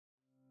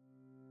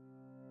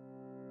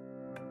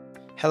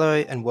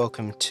Hello and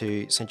welcome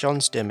to St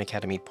John's Derm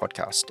Academy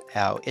podcast,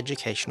 our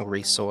educational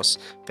resource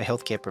for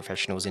healthcare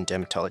professionals in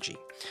dermatology.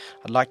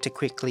 I'd like to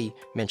quickly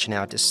mention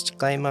our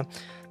disclaimer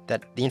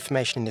that the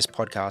information in this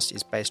podcast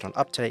is based on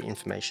up-to-date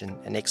information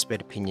and expert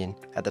opinion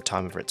at the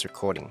time of its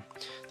recording.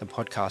 The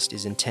podcast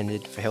is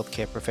intended for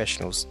healthcare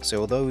professionals, so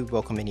although we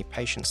welcome any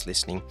patients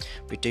listening,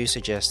 we do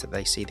suggest that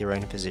they see their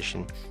own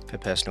physician for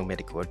personal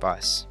medical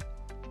advice.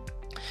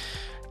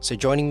 So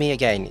joining me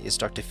again is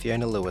Dr.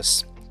 Fiona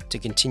Lewis to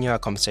continue our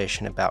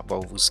conversation about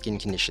vulval skin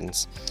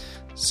conditions.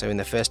 So in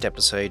the first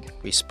episode,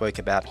 we spoke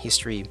about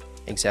history,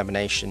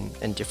 examination,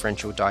 and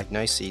differential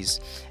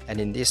diagnoses,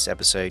 and in this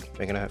episode,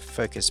 we're going to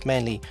focus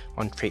mainly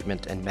on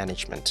treatment and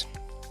management.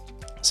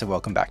 So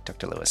welcome back,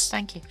 Dr. Lewis.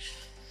 Thank you.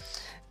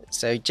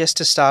 So just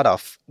to start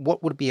off,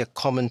 what would be a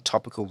common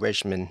topical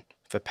regimen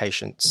for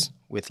patients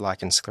with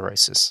lichen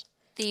sclerosus?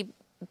 The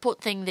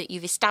important thing that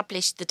you've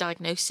established the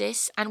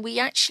diagnosis, and we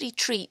actually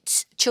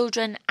treat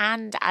children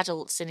and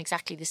adults in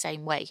exactly the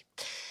same way.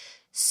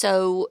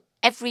 So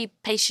every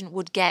patient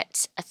would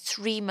get a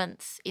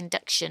 3-month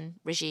induction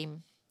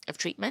regime of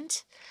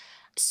treatment.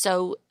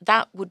 So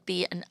that would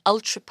be an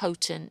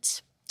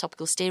ultra-potent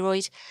topical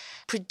steroid,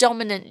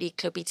 predominantly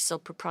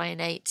clobetasol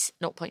propionate,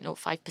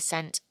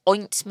 0.05%,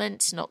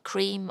 ointment, not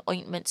cream.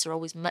 Ointments are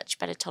always much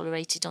better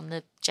tolerated on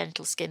the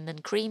genital skin than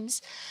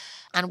creams.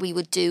 And we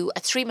would do a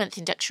 3-month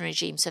induction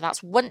regime. So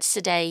that's once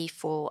a day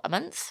for a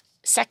month.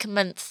 Second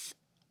month,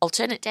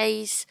 alternate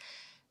days.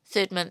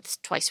 Third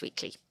month, twice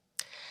weekly.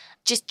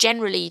 Just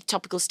generally,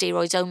 topical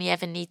steroids only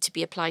ever need to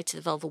be applied to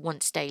the vulva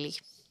once daily.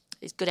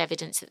 There's good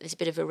evidence that there's a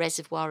bit of a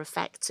reservoir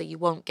effect, so you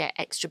won't get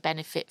extra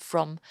benefit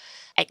from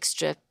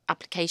extra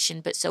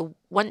application. But so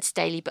once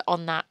daily, but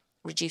on that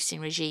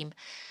reducing regime.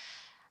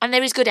 And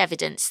there is good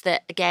evidence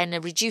that, again, a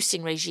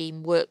reducing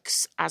regime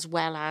works as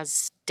well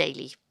as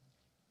daily.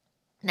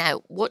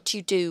 Now, what do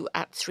you do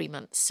at 3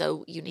 months?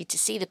 So you need to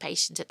see the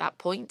patient at that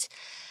point.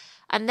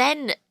 And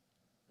then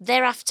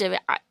thereafter,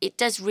 it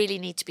does really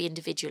need to be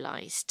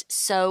individualised.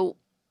 So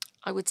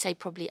I would say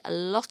probably a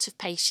lot of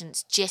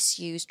patients just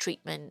use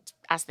treatment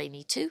as they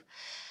need to.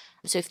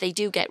 So if they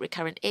do get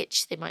recurrent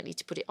itch, they might need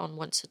to put it on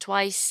once or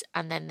twice,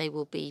 and then they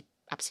will be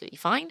absolutely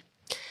fine.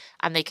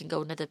 And they can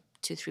go another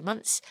 2-3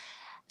 months.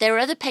 There are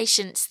other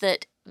patients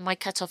that my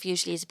cutoff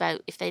usually is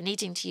about, if they're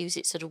needing to use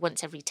it sort of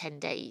once every 10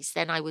 days,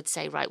 then I would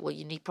say, right, well,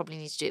 probably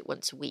need to do it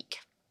once a week.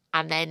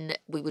 And then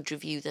we would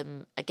review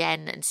them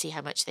again and see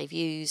how much they've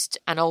used,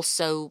 and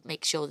also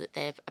make sure that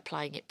they're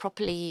applying it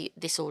properly.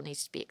 This all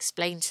needs to be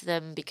explained to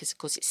them because, of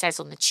course, it says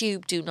on the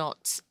tube, do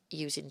not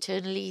use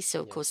internally.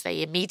 So, of course,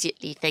 they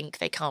immediately think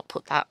they can't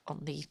put that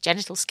on the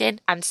genital skin.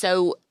 And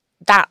so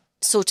that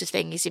sort of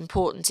thing is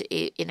important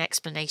in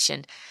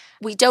explanation.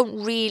 We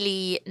don't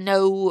really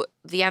know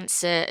the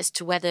answer as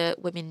to whether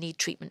women need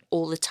treatment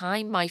all the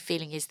time. My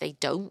feeling is they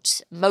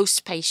don't.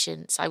 Most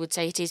patients, I would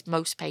say it is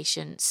most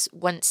patients,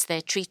 once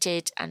they're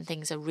treated and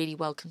things are really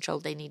well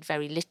controlled, they need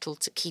very little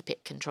to keep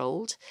it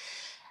controlled.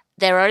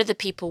 There are other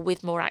people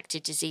with more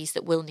active disease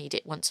that will need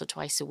it once or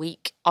twice a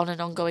week on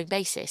an ongoing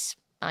basis.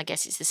 I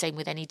guess it's the same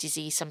with any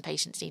disease. Some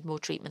patients need more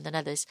treatment than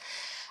others.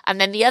 And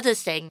then the other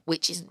thing,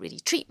 which isn't really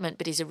treatment,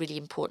 but is a really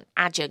important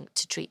adjunct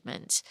to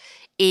treatment,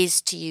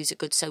 is to use a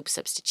good soap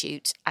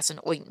substitute as an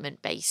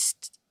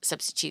ointment-based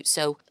substitute.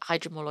 So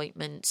hydromol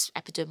ointment,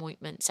 epiderm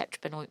ointment,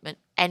 Cetropin ointment,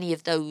 any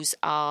of those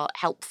are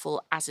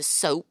helpful as a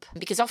soap.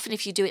 Because often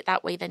if you do it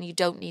that way, then you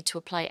don't need to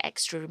apply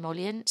extra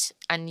emollient.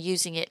 And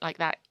using it like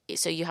that,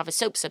 so you have a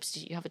soap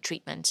substitute, you have a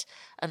treatment,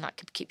 and that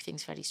could keep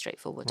things fairly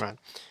straightforward. Right.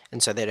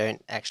 And so they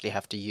don't actually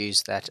have to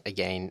use that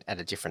again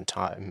at a different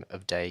time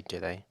of day, do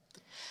they?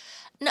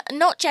 No,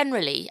 not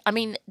generally. I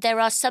mean, there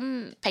are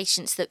some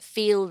patients that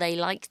feel they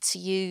like to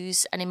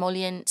use an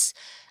emollient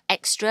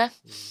extra.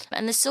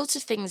 And the sorts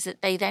of things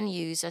that they then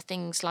use are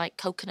things like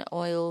coconut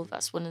oil.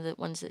 That's one of the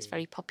ones that's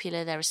very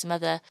popular. There are some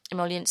other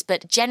emollients,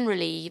 but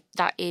generally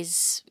that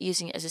is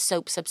using it as a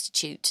soap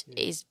substitute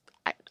is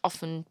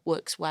often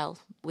works well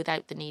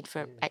without the need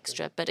for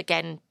extra. But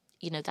again,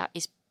 that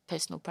is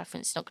personal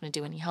preference. It's not going to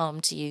do any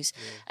harm to use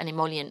an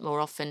emollient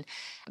more often.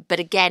 But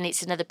again,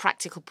 it's another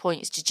practical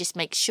point is to just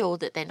make sure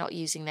that they're not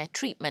using their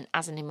treatment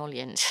as an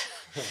emollient.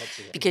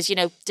 Because,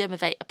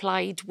 Dermovate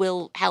applied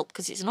will help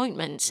because it's an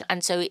ointment.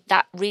 And so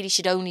that really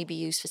should only be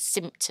used for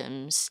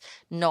symptoms,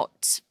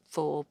 not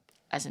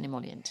as an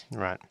emollient.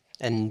 Right.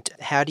 And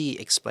how do you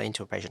explain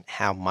to a patient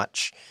how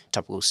much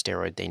topical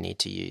steroid they need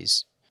to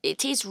use?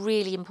 It is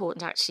really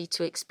important actually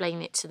to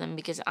explain it to them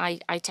because I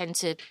tend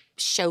to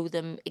show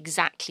them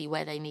exactly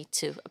where they need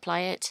to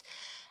apply it.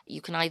 You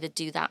can either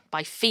do that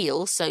by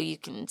feel, so you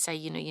can say,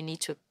 you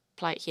need to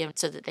apply it here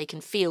so that they can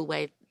feel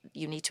where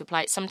you need to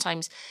apply it.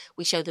 Sometimes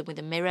we show them with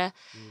a mirror.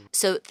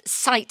 So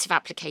site of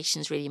application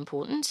is really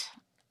important.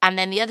 And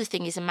then the other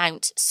thing is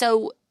amount.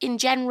 So in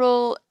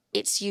general,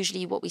 it's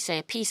usually what we say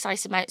a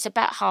pea-sized amount. It's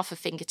about half a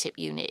fingertip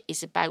unit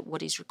is about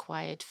what is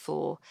required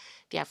for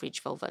the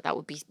average vulva. That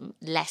would be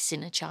less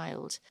in a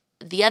child.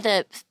 The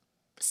other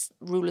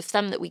rule of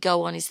thumb that we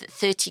go on is that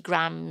 30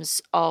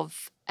 grams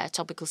of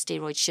topical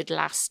steroid should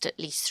last at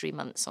least 3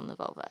 months on the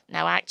vulva.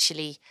 Now,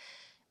 actually,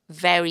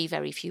 very,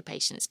 very few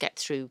patients get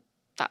through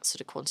that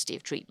sort of quantity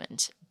of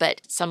treatment,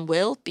 but some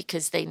will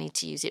because they need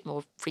to use it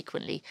more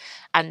frequently.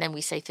 And then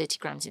we say 30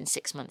 grams in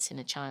 6 months in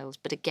a child.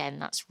 But again,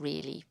 that's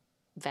really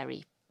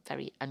very,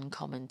 very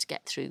uncommon to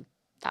get through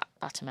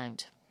that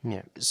amount.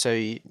 Yeah. So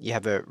you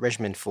have a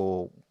regimen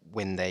for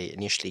when they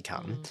initially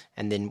come,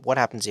 and then what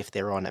happens if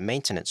they're on a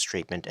maintenance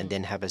treatment and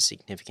then have a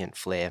significant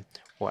flare?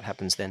 What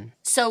happens then?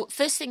 So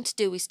first thing to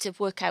do is to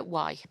work out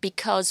why.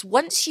 Because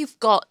once you've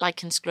got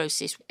lichen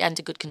sclerosis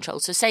under good control,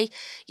 so say,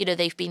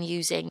 they've been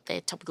using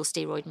their topical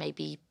steroid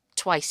maybe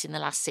twice in the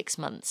last 6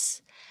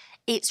 months,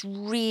 it's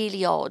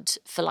really odd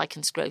for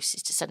lichen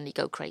sclerosis to suddenly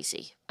go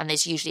crazy. And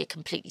there's usually a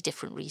completely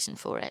different reason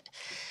for it.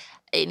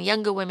 In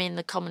younger women,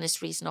 the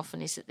commonest reason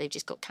often is that they've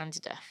just got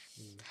candida.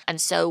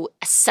 And so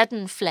a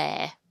sudden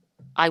flare,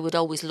 I would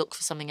always look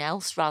for something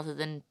else rather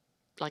than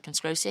lichen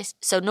sclerosis.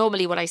 So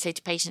normally what I say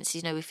to patients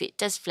is, if it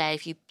does flare,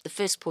 the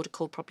first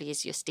protocol probably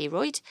is your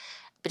steroid.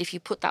 But if you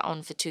put that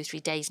on for 2 or 3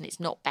 days and it's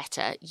not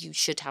better, you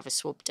should have a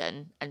swab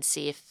done and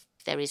see if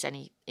there is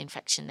any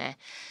infection there,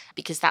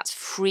 because that's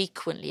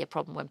frequently a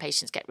problem when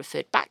patients get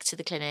referred back to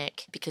the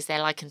clinic because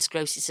their lichen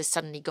sclerosis has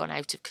suddenly gone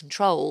out of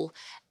control.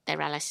 Their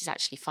LS is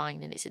actually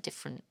fine and it's a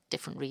different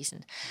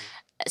reason.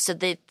 So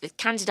the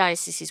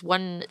candidiasis is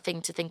one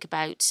thing to think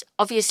about.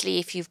 Obviously,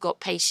 if you've got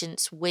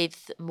patients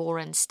with more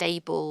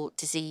unstable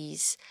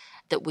disease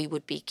that we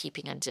would be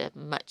keeping under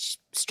much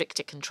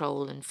stricter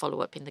control and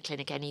follow up in the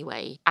clinic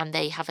anyway, and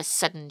they have a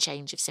sudden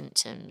change of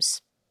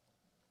symptoms,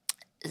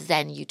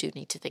 then you do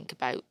need to think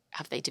about,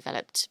 have they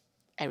developed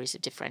areas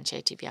of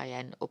differentiated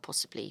VIN or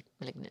possibly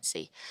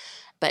malignancy?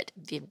 But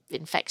the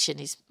infection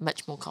is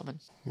much more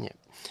common. Yeah.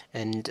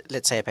 And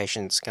let's say a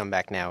patient's come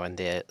back now and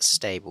they're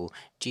stable.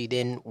 Do you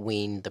then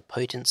wean the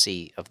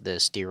potency of the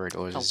steroid,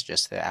 or is it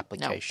just the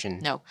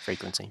application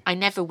frequency? I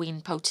never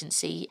wean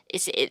potency.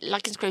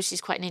 Lichen sclerosis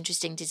is quite an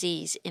interesting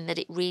disease in that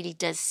it really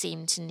does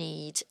seem to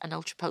need an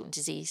ultra-potent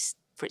disease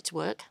for it to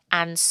work.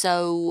 And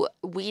so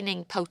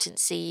weaning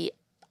potency,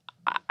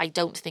 I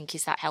don't think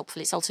is that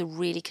helpful. It's also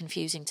really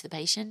confusing to the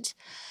patient.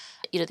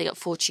 They got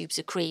 4 tubes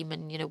of cream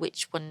and,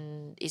 which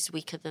one is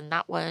weaker than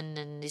that one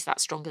and is that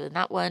stronger than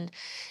that one?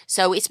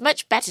 So it's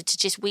much better to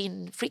just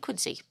wean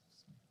frequency.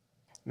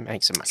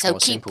 Makes it much more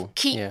simple.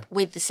 Keep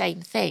with the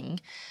same thing,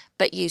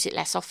 but use it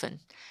less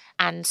often.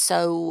 And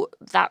so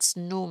that's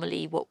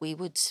normally what we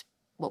would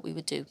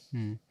do.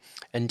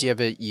 And do you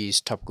ever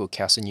use topical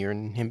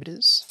calcineurin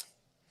inhibitors?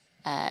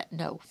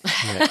 No.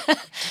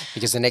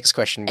 Because the next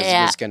question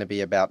was going to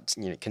be about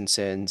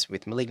concerns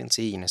with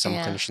malignancy. Some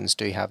clinicians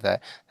do have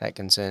that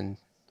concern.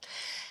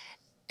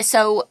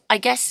 So I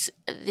guess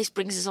this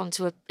brings us on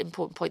to an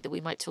important point that we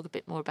might talk a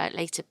bit more about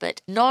later.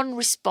 But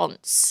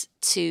non-response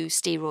to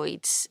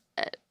steroids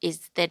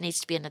there needs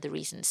to be another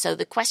reason. So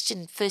the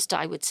question first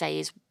I would say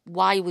is,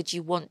 why would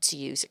you want to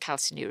use a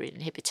calcineurin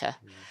inhibitor?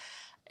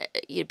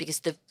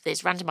 Because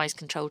there's randomized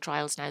control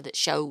trials now that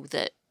show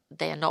that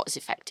they are not as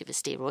effective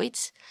as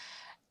steroids.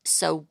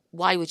 So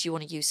why would you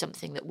want to use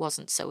something that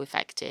wasn't so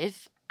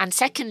effective? And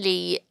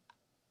secondly,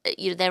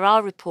 there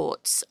are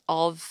reports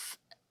of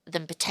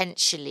them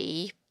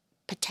potentially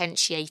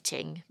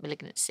potentiating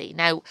malignancy.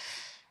 Now,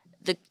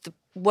 the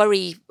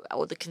worry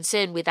or the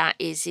concern with that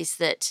is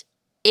that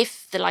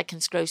if the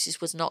lichen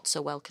sclerosis was not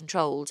so well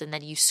controlled and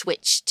then you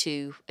switch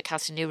to a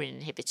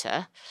calcineurin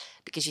inhibitor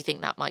because you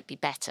think that might be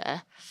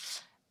better,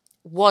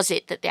 was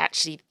it that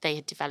they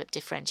had developed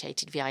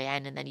differentiated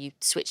VIN and then you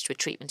switch to a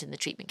treatment and the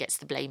treatment gets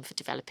the blame for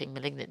developing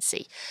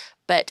malignancy?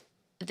 But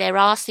there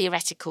are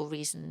theoretical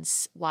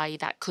reasons why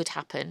that could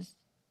happen.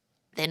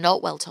 They're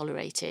not well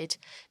tolerated.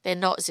 They're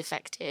not as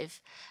effective.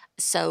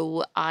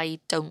 So I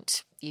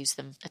don't use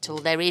them at all.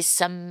 There is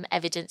some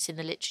evidence in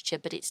the literature,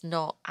 but it's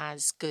not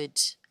as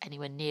good,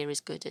 anywhere near as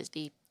good as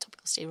the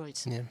topical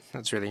steroids. Yeah,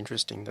 that's really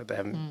interesting that they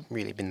haven't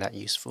really been that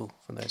useful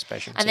for those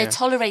patients. And they're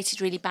tolerated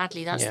really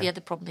badly. That's the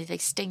other problem. They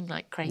sting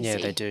like crazy. Yeah,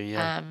 they do,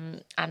 yeah.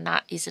 And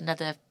that is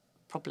another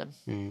problem.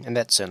 And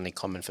that's certainly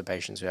common for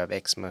patients who have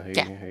eczema who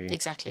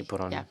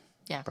put on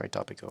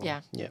protopical.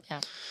 Yeah.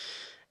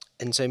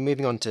 And so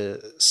moving on to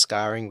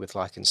scarring with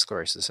lichen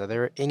sclerosis, are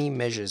there any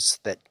measures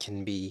that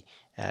can be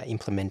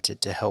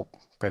implemented to help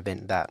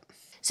prevent that?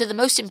 So the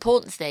most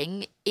important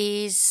thing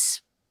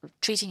is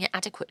treating it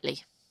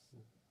adequately.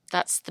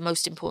 That's the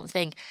most important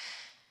thing.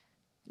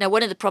 Now,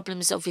 one of the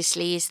problems,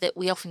 obviously, is that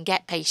we often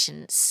get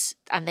patients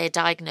and they're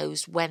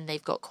diagnosed when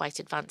they've got quite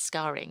advanced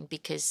scarring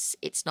because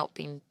it's not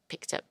been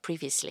picked up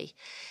previously.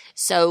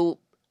 So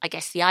I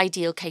guess the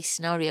ideal case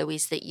scenario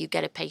is that you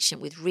get a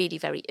patient with really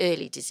very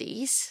early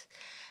disease,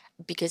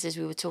 because as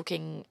we were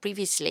talking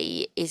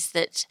previously, is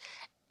that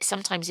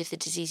sometimes if the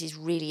disease is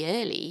really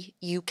early,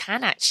 you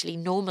can actually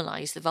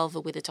normalise the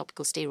vulva with a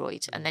topical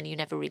steroid, and then you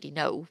never really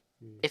know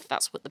if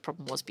that's what the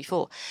problem was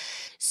before.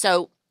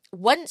 So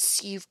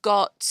once you've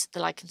got the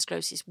lichen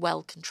sclerosis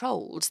well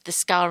controlled, the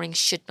scarring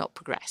should not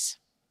progress.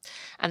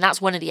 And that's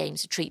one of the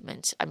aims of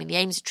treatment. I mean, the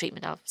aims of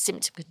treatment are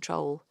symptom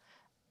control,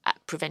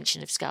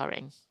 prevention of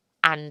scarring.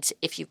 And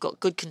if you've got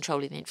good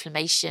control of the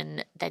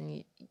inflammation, then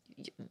you're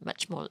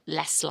much more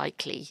less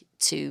likely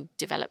to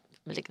develop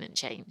malignant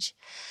change.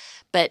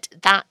 But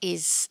that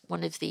is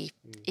one of the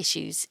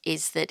issues,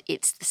 is that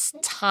it's the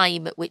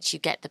time at which you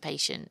get the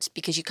patient,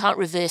 because you can't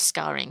reverse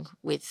scarring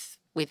with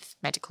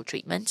medical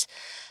treatment,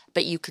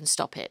 but you can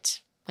stop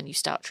it when you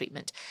start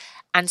treatment.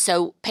 And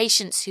so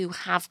patients who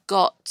have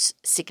got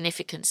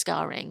significant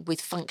scarring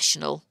with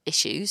functional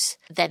issues,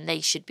 then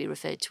they should be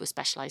referred to a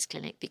specialised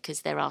clinic,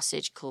 because there are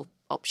surgical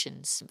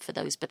options for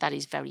those, but that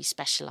is very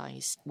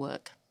specialised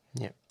work.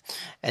 Yeah.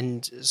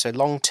 And so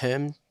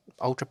long-term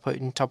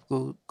ultra-potent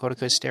topical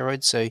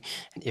corticosteroids, so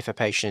if a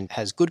patient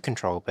has good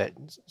control but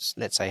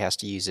let's say has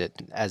to use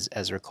it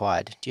as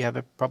required, do you have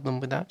a problem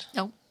with that?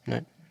 No.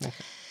 Okay.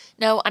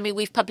 No, I mean,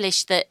 we've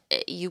published that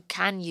you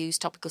can use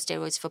topical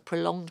steroids for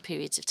prolonged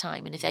periods of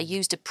time, and if they're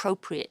used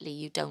appropriately,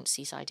 you don't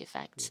see side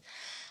effects.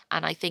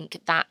 And I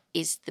think that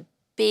is the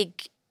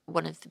big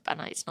one of the,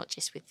 and it's not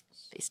just with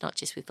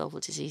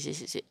vulval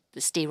diseases, it's the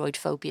steroid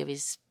phobia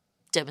is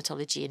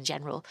dermatology in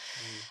general.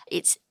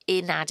 It's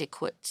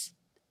inadequate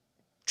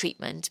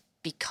treatment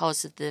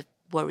because of the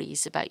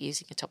worries about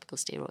using a topical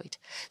steroid.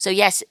 So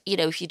yes,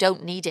 if you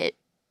don't need it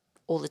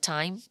all the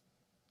time,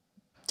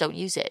 don't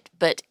use it.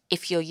 But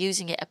if you're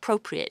using it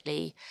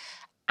appropriately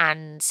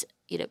and,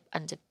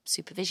 under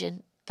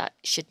supervision, that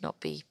should not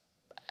be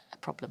a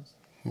problem.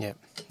 Yeah.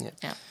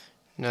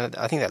 No,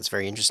 I think that's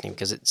very interesting,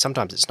 because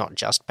sometimes it's not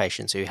just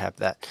patients who have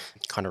that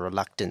kind of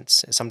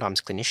reluctance. Sometimes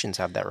clinicians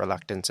have that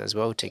reluctance as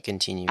well to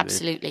continue with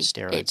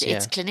steroids.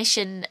 It's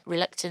clinician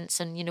reluctance.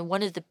 And,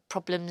 one of the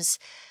problems,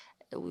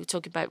 we were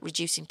talking about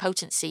reducing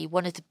potency,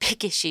 one of the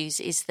big issues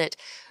is that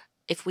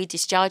if we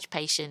discharge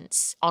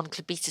patients on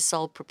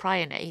clobetasol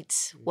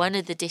propionate, one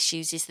of the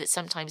issues is that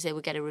sometimes they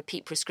will get a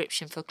repeat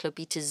prescription for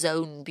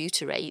clobetasone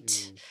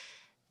butyrate,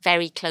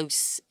 very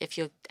close if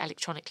you're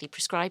electronically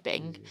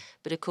prescribing.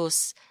 But of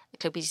course,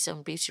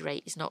 clobetasone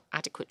butyrate is not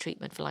adequate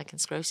treatment for lichen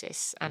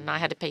sclerosis. And I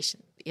had a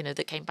patient,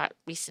 that came back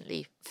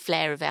recently,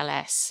 flare of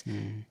LS,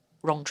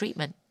 wrong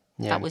treatment.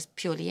 Yeah. That was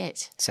purely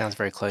it. Sounds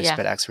very close,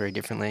 but acts very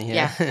differently.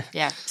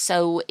 Yeah.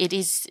 So it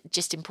is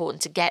just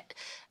important to get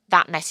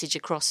that message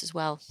across as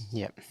well.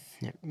 Yeah.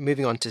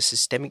 Moving on to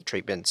systemic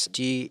treatments.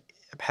 Do you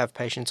have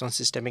patients on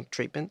systemic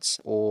treatments?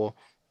 Or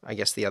I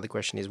guess the other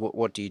question is,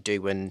 what do you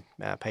do when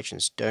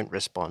patients don't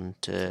respond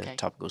to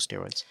topical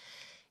steroids?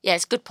 Yeah,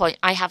 it's a good point.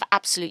 I have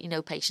absolutely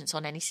no patients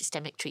on any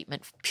systemic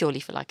treatment purely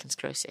for lichen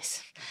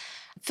sclerosis.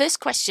 First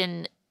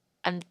question,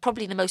 and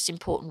probably the most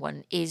important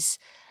one, is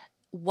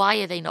why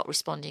are they not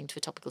responding to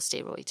a topical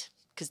steroid?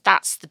 Because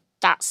that's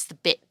the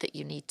bit that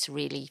you need to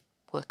really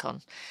work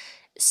on.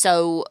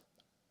 So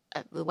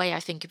the way I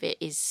think of it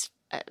is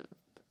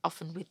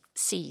often with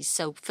C's.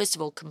 So first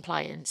of all,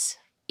 compliance.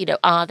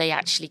 Are they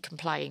actually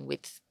complying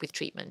with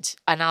treatment,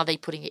 and are they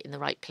putting it in the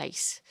right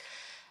place?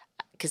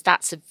 Because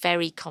that's a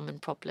very common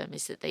problem,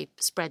 is that they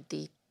spread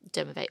the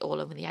Dermavate all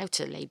over the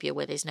outer labia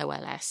where there's no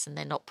LS, and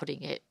they're not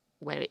putting it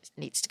where it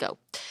needs to go.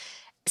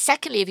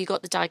 Secondly, have you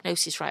got the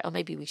diagnosis right? Or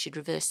maybe we should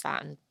reverse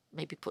that and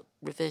maybe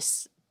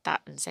reverse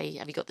that and say,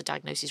 have you got the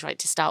diagnosis right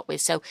to start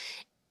with? So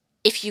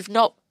if you've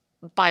not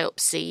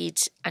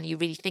biopsied and you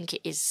really think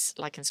it is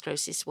lichen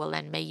sclerosis, well,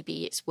 then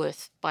maybe it's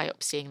worth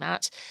biopsying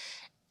that.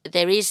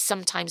 There is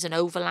sometimes an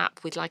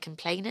overlap with lichen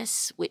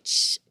planus,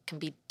 which can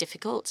be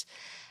difficult.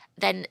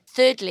 Then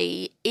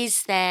thirdly,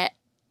 is there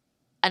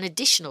an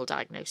additional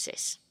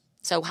diagnosis?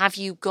 So have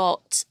you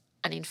got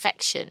an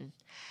infection?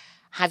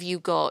 Have you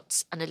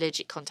got an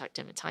allergic contact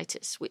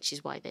dermatitis, which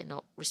is why they're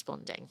not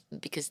responding?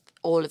 Because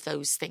all of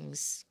those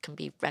things can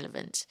be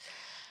relevant.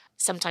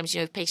 Sometimes,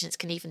 patients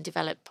can even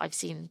develop, I've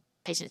seen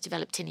patients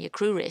develop tinea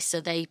cruris,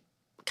 so they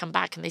come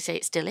back and they say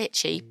it's still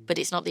itchy, but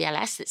it's not the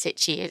LS that's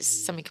itchy, it's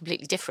something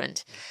completely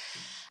different.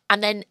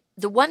 And then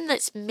the one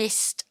that's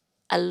missed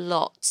a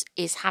lot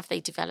is, have they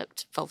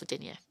developed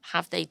vulvodynia?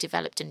 Have they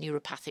developed a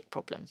neuropathic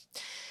problem?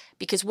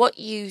 Because what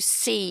you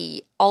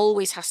see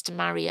always has to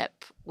marry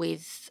up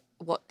with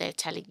what they're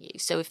telling you.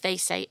 So if they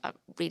say, I'm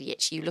really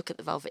itchy, you look at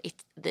the vulva,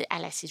 the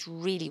LS is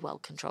really well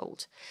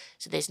controlled.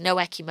 So there's no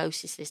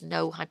ecchymosis, there's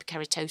no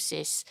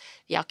hyperkeratosis,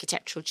 the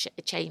architectural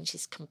change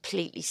is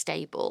completely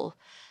stable.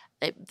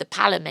 The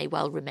pallor may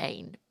well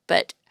remain,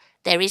 but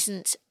there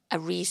isn't a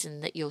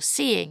reason that you're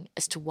seeing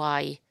as to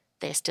why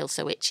they're still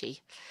so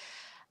itchy.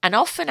 And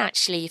often,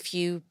 actually, if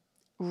you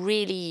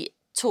really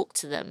talk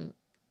to them,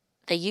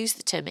 they use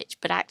the term itch,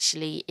 but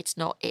actually it's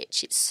not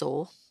itch, it's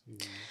sore.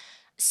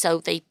 So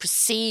they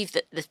perceive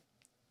that the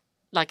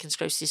lichen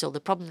sclerosis or the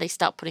problem, they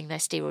start putting their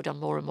steroid on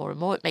more and more and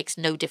more. It makes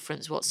no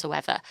difference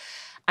whatsoever.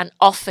 And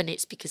often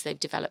it's because they've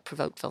developed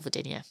provoked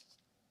vulvodynia,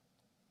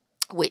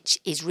 which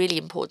is really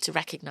important to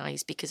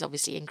recognise, because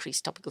obviously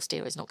increased topical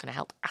steroid is not going to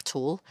help at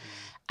all.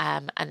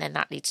 And then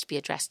that needs to be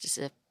addressed as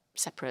a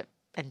separate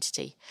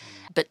entity.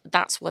 But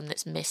that's one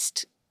that's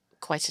missed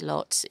quite a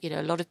lot.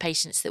 A lot of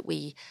patients that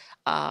we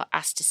are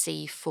asked to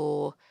see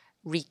for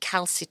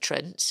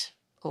recalcitrant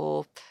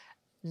or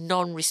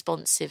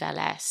non-responsive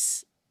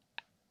LS,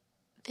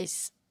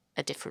 there's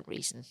a different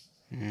reason.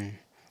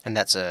 And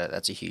that's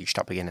a huge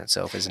topic in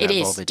itself, isn't It it?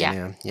 is,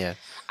 Vulvodynia. Yeah.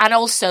 And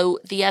also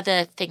the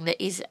other thing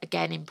that is,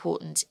 again,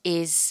 important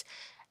is,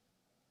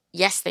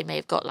 yes, they may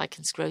have got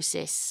lichen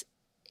sclerosis.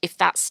 If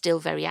that's still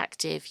very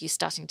active, you're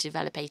starting to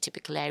develop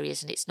atypical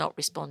areas and it's not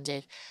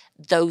responsive,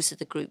 those are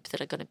the group that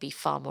are going to be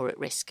far more at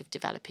risk of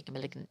developing a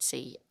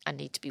malignancy and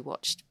need to be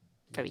watched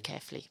very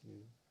carefully.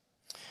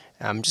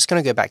 I'm just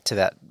going to go back to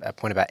that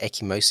point about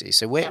ecchymoses.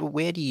 So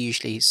where do you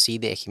usually see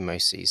the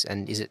ecchymoses,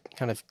 and is it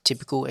kind of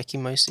typical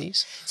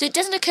ecchymoses? So it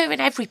doesn't occur in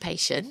every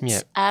patient,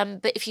 Yeah.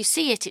 But if you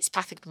see it, it's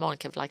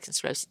pathognomonic of lichen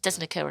sclerosis. It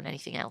doesn't occur on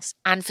anything else.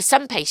 And for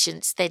some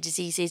patients, their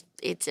disease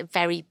it's a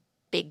very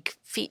big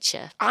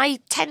feature.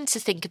 I tend to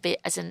think of it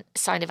as a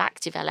sign of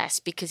active LS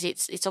because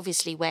it's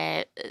obviously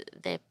where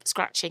they're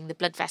scratching, the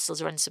blood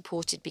vessels are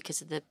unsupported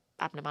because of the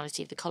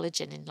abnormality of the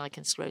collagen in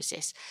lichen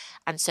sclerosis,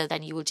 and so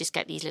then you will just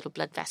get these little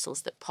blood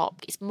vessels that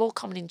pop. It's more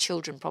common in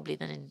children probably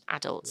than in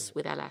adults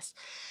with LS,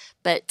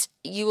 but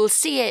you will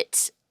see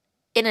it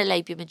in a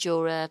labia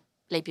majora,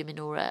 labia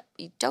minora.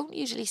 You don't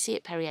usually see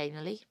it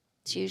perianally.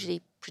 It's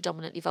usually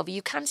predominantly vulvar.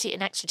 You can see it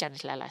in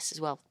extragenital LS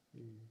as well.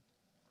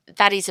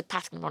 That is a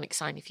pathognomonic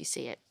sign if you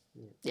see it.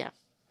 Yeah.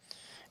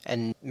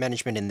 And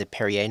management in the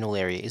perianal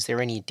area, is there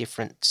any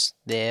difference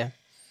there?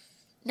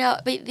 No,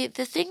 but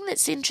the thing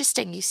that's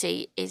interesting, you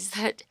see, is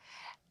that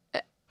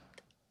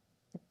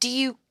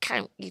you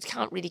can't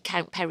really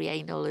count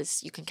perianal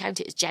as, you can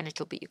count it as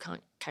genital, but you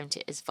can't count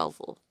it as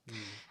vulval.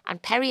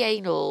 And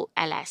perianal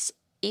LS,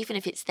 even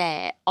if it's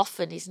there,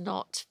 often is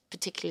not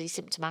particularly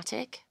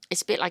symptomatic.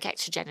 It's a bit like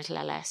extragenital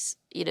LS.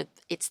 You know,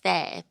 it's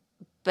there,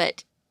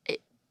 but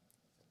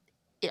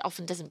it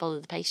often doesn't bother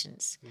the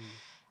patients.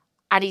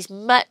 And is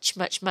much,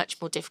 much, much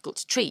more difficult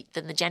to treat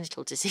than the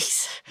genital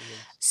disease.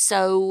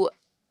 So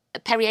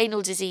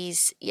perianal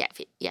disease,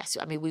 yes,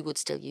 I mean, we would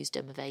still use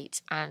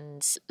Dermovate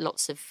and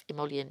lots of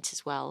emollient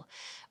as well.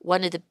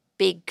 One of the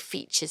big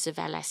features of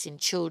LS in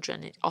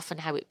children, often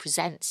how it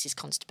presents, is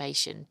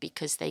constipation,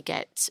 because they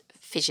get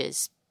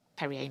fissures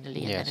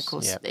perianally, and then of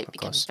course it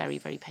becomes very,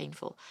 very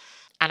painful.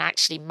 And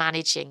actually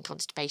managing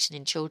constipation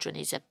in children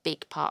is a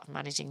big part of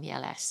managing the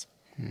LS.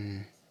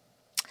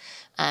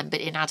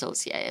 But in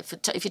adults,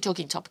 if you're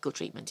talking topical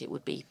treatment, it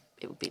would be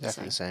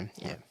Definitely the same.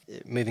 Yeah.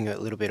 Moving a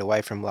little bit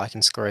away from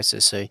lichen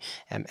sclerosis, so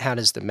how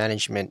does the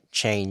management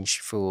change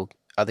for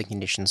other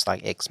conditions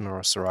like eczema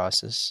or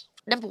psoriasis?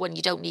 Number one,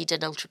 you don't need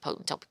an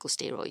ultra-potent topical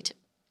steroid.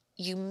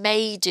 You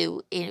may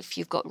do if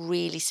you've got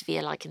really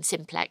severe lichen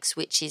simplex,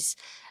 which is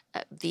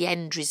the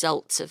end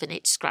result of an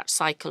itch-scratch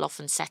cycle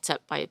often set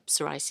up by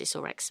psoriasis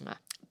or eczema.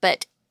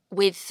 But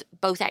with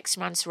both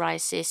eczema and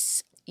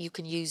psoriasis, you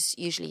can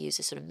usually use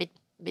a sort of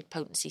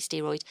mid-potency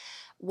steroid.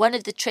 One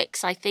of the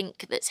tricks I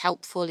think that's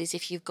helpful is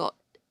if you've got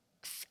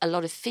a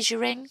lot of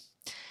fissuring,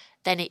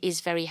 then it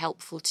is very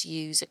helpful to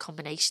use a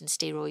combination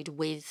steroid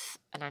with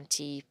an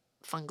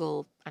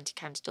antifungal,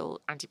 anticandidal,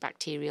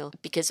 antibacterial,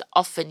 because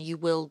often you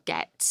will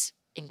get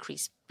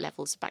increased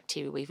levels of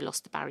bacteria where you've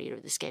lost the barrier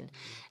of the skin.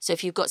 So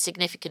if you've got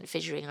significant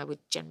fissuring, I would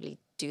generally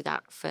do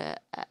that for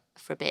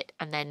a bit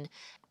and then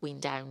wean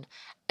down.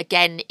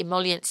 Again,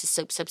 emollients as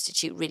soap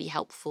substitute, really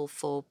helpful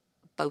for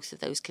both of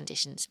those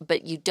conditions,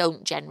 but you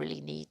don't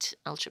generally need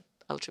ultra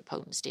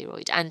potent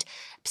steroid. And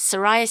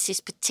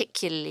psoriasis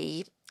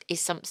particularly is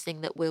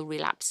something that will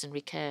relapse and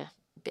recur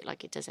a bit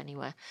like it does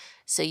anywhere.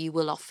 So you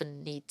will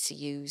often need to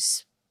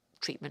use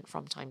treatment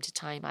from time to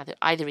time,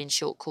 either in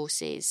short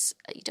courses.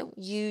 You don't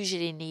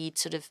usually need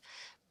sort of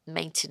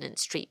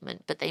maintenance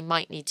treatment, but they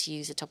might need to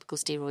use a topical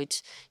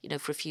steroid,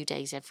 for a few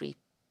days every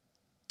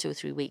 2 or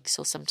 3 weeks,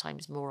 or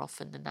sometimes more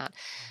often than that.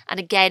 And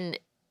again,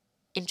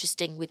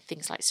 interesting with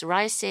things like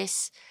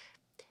psoriasis,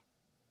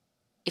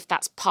 if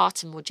that's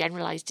part of more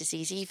generalised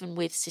disease, even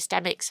with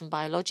systemics and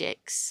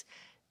biologics,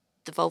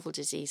 the vulval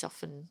disease,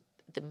 often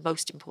the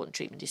most important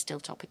treatment is still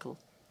topical.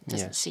 It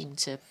doesn't seem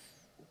to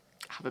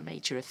have a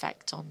major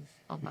effect on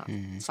that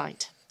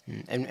site.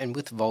 And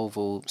with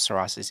vulval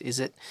psoriasis, is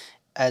it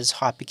as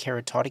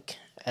hyperkeratotic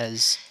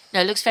as...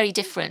 No, it looks very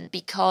different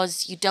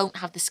because you don't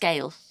have the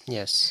scale.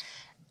 Yes.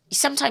 You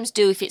sometimes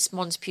do if it's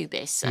mons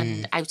pubis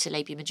and outer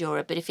labia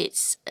majora, but if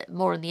it's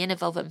more on the inner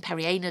vulva and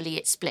perianally,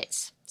 it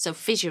splits. So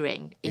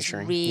fissuring is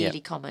really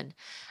common,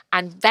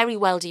 and very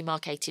well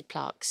demarcated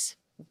plaques.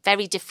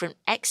 Very different.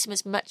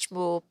 Eczema's much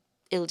more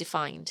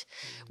ill-defined,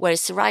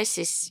 whereas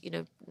psoriasis,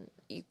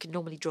 you can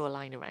normally draw a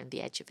line around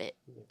the edge of it.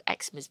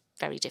 Eczema's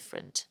very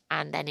different,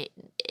 and then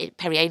it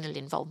perianal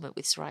involvement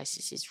with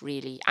psoriasis is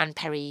really, and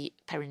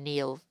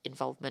perineal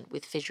involvement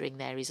with fissuring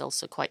there is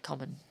also quite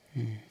common.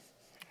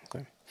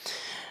 Okay.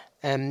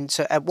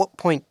 So at what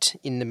point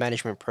in the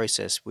management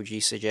process would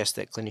you suggest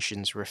that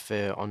clinicians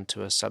refer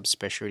onto a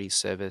subspecialty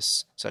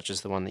service such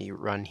as the one that you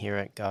run here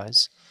at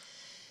Guy's?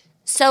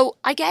 So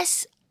I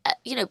guess,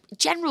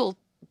 general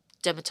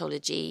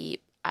dermatology,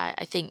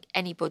 I think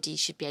anybody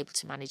should be able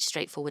to manage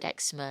straightforward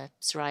eczema,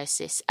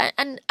 psoriasis,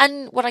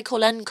 and what I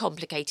call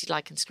uncomplicated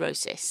lichen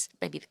sclerosis,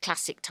 maybe the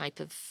classic type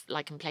of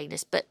lichen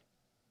planus, but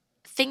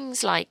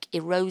things like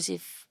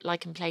erosive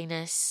lichen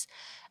planus,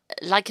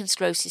 lichen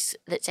sclerosis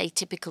that's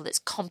atypical, that's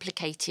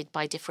complicated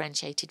by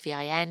differentiated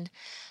VIN.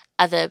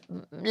 Other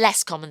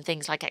less common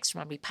things like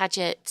extramammary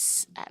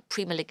Paget's,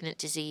 premalignant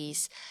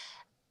disease.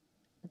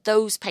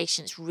 Those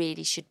patients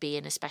really should be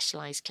in a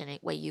specialised clinic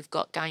where you've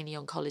got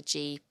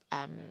gynae-oncology,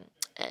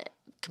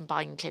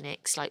 combined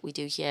clinics like we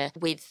do here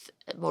with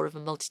more of a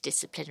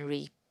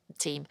multidisciplinary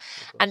team.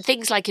 And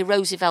things like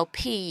erosive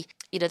LP,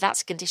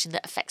 that's a condition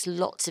that affects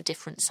lots of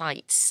different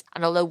sites.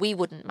 And although we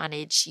wouldn't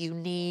manage, you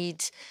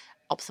need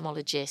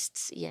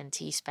ophthalmologists,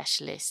 ENT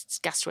specialists,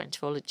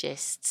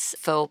 gastroenterologists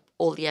for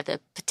all the other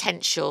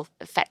potential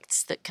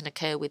effects that can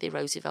occur with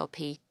erosive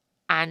LP.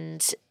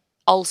 And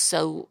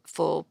also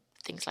for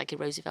things like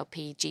erosive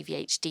LP,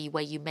 GVHD,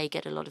 where you may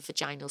get a lot of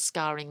vaginal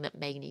scarring that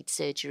may need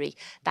surgery.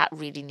 That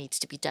really needs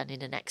to be done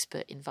in an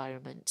expert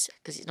environment,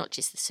 because it's not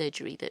just the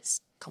surgery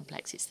that's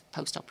complex, it's the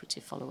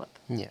post-operative follow-up.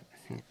 Yeah.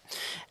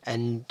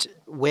 And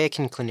where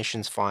can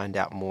clinicians find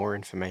out more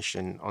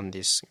information on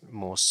this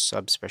more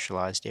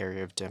subspecialised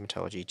area of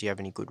dermatology? Do you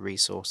have any good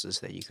resources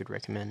that you could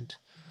recommend?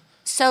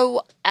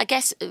 So I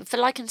guess for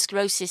lichen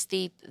sclerosis,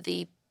 the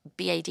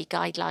BAD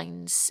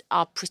guidelines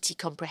are pretty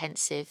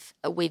comprehensive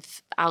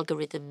with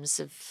algorithms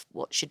of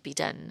what should be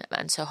done.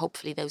 And so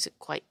hopefully those are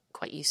quite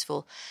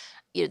useful.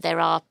 There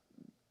are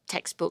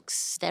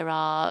textbooks, there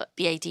are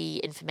BAD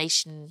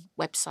information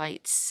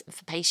websites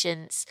for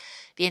patients.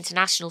 The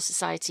International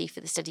Society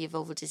for the Study of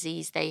Vulval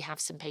Disease, they have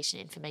some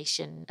patient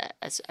information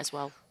as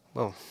well.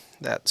 Well,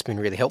 that's been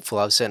really helpful.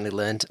 I've certainly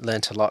learned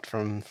a lot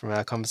from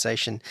our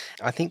conversation.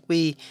 I think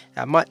we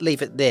might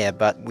leave it there,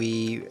 but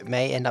we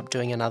may end up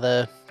doing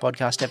another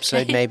podcast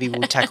episode. Maybe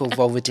we'll tackle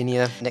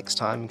vulvodynia next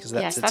time, because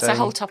that's a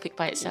whole topic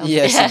by itself.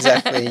 Yes,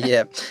 exactly.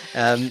 Yeah.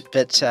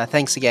 But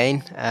thanks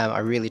again. I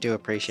really do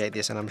appreciate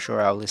this, and I'm sure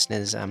our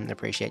listeners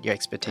appreciate your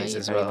expertise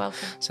as well. You're very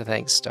welcome. So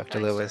thanks, Dr.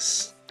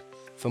 Lewis.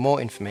 For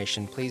more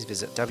information, please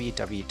visit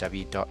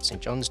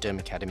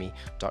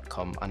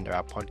www.stjohnsdermacademy.com under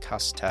our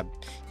podcast tab.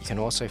 You can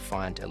also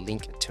find a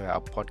link to our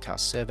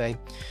podcast survey.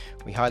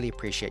 We highly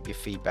appreciate your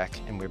feedback,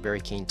 and we're very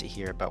keen to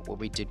hear about what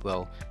we did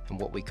well and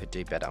what we could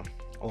do better.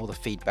 All the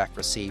feedback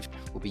received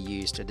will be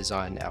used to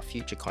design our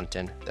future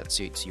content that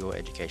suits your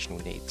educational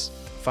needs.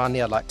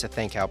 Finally, I'd like to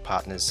thank our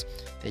partners.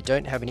 They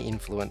don't have any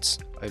influence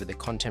over the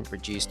content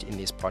produced in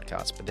this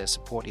podcast, but their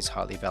support is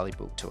highly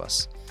valuable to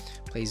us.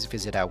 Please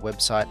visit our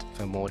website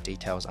for more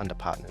details under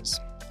partners.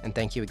 And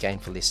thank you again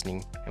for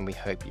listening, and we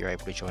hope you're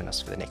able to join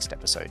us for the next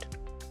episode.